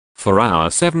for our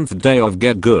 7th day of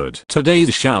Get Good. Today's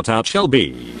shoutout shall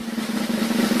be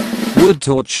Wood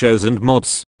Torch Shows and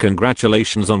Mods.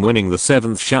 Congratulations on winning the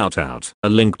 7th shoutout. A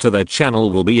link to their channel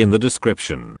will be in the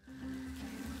description.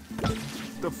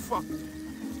 The fuck?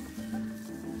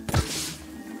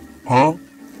 Huh?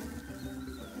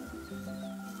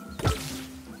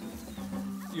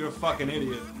 You're a fucking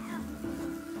idiot.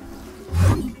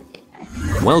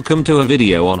 Welcome to a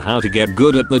video on how to get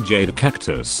good at the Jade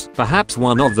Cactus, perhaps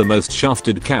one of the most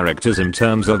shafted characters in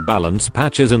terms of balance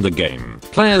patches in the game.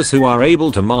 Players who are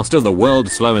able to master the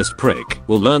world's slowest prick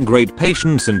will learn great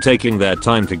patience in taking their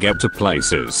time to get to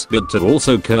places, but to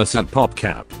also curse at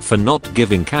PopCap for not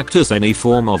giving Cactus any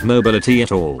form of mobility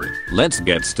at all. Let's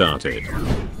get started.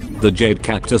 The Jade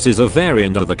Cactus is a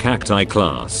variant of the Cacti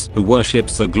class who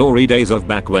worships the glory days of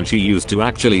back when she used to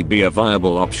actually be a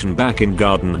viable option back in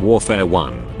Garden Warfare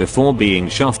 1 before being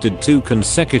shafted 2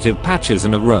 consecutive patches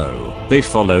in a row. They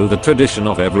follow the tradition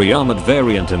of every armored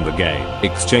variant in the game,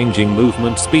 exchanging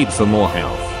movement speed for more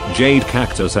health. Jade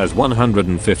Cactus has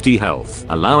 150 health,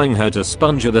 allowing her to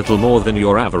sponge a little more than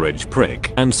your average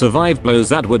prick and survive blows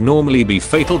that would normally be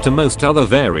fatal to most other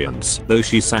variants, though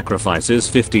she sacrifices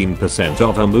 15%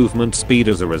 of her movement speed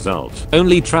as a result,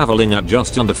 only traveling at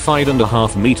just under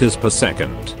 5.5 meters per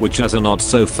second, which, as a not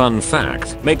so fun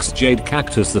fact, makes Jade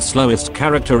Cactus the slowest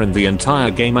character in the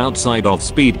entire game outside of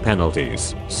speed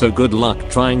penalties. So good luck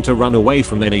trying to run away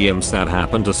from any imps that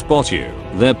happen to spot you.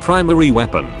 Their primary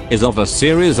weapon is of a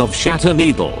series of shatter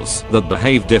needles that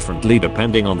behave differently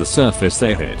depending on the surface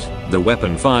they hit. The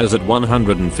weapon fires at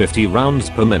 150 rounds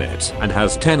per minute and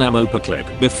has 10 ammo per clip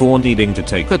before needing to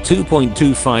take a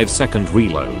 2.25 second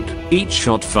reload. Each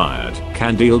shot fired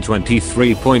can deal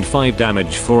 23.5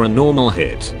 damage for a normal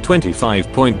hit,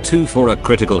 25.2 for a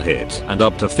critical hit, and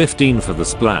up to 15 for the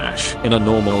splash in a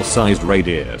normal sized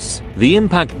radius. The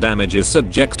impact damage is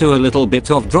subject to a little bit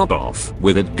of drop off,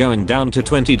 with it going down to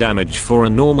 20 damage for a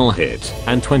normal hit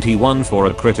and 21 for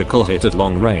a critical hit at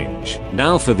long range.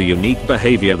 Now for the unique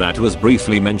behavior that was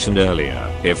briefly mentioned earlier.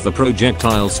 If the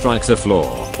projectile strikes a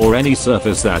floor or any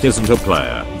surface that isn't a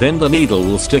player, then the needle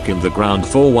will stick in the ground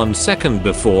for 1 second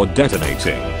before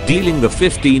detonating, dealing the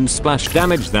 15 splash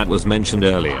damage that was mentioned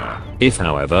earlier. If,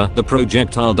 however, the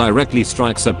projectile directly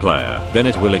strikes a player, then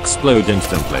it will explode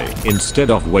instantly, instead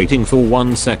of waiting for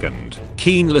 1 second.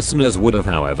 Keen listeners would have,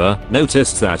 however,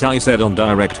 noticed that I said on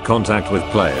direct contact with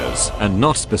players and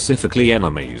not specifically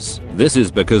enemies. This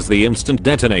is because the instant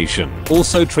detonation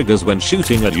also triggers when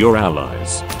shooting at your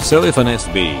allies. So if an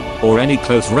SB or any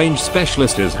close range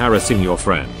specialist is harassing your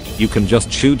friend, you can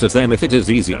just shoot at them if it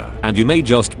is easier, and you may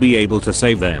just be able to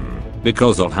save them.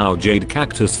 Because of how Jade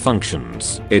Cactus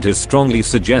functions, it is strongly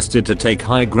suggested to take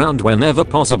high ground whenever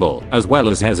possible, as well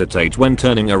as hesitate when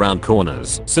turning around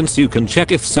corners, since you can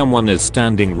check if someone is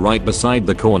standing right beside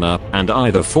the corner and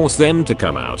either force them to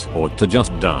come out or to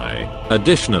just die.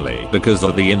 Additionally, because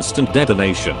of the instant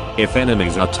detonation, if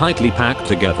enemies are tightly packed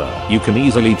together, you can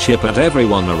easily chip at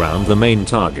everyone around the main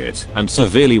target and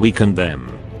severely weaken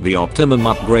them. The optimum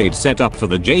upgrade setup for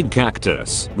the Jade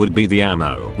Cactus would be the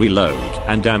ammo, reload,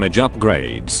 and damage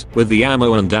upgrades, with the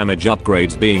ammo and damage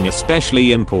upgrades being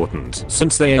especially important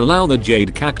since they allow the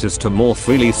Jade Cactus to more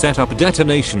freely set up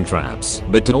detonation traps,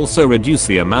 but to also reduce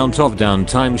the amount of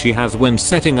downtime she has when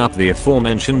setting up the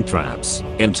aforementioned traps.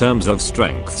 In terms of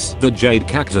strengths, the Jade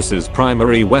Cactus's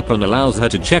primary weapon allows her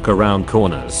to check around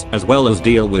corners, as well as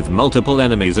deal with multiple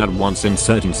enemies at once in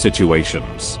certain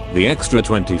situations. The extra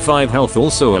 25 health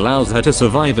also allows her to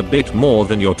survive a bit more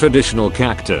than your traditional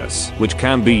Cactus, which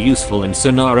can be useful in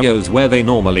scenarios where they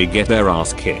normally get their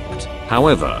ass kicked.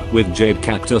 However, with Jade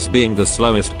Cactus being the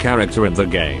slowest character in the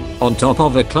game, on top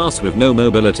of a class with no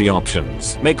mobility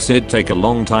options, makes it take a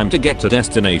long time to get to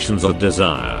destinations of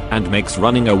desire, and makes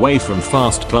running away from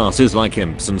fast classes like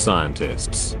imps and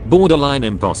scientists borderline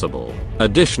impossible.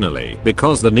 Additionally,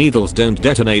 because the needles don't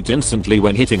detonate instantly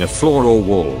when hitting a floor or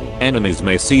wall, enemies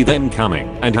may see them coming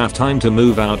and have time to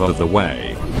move out of the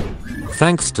way.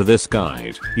 Thanks to this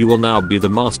guide, you will now be the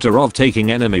master of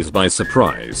taking enemies by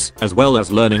surprise, as well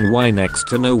as learning why next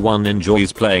to no one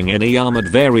enjoys playing any armored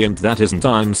variant that isn't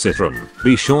Iron Citron.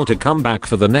 Be sure to come back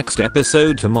for the next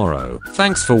episode tomorrow.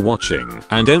 Thanks for watching,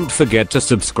 and don't forget to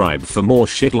subscribe for more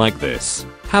shit like this.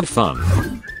 Have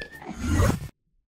fun.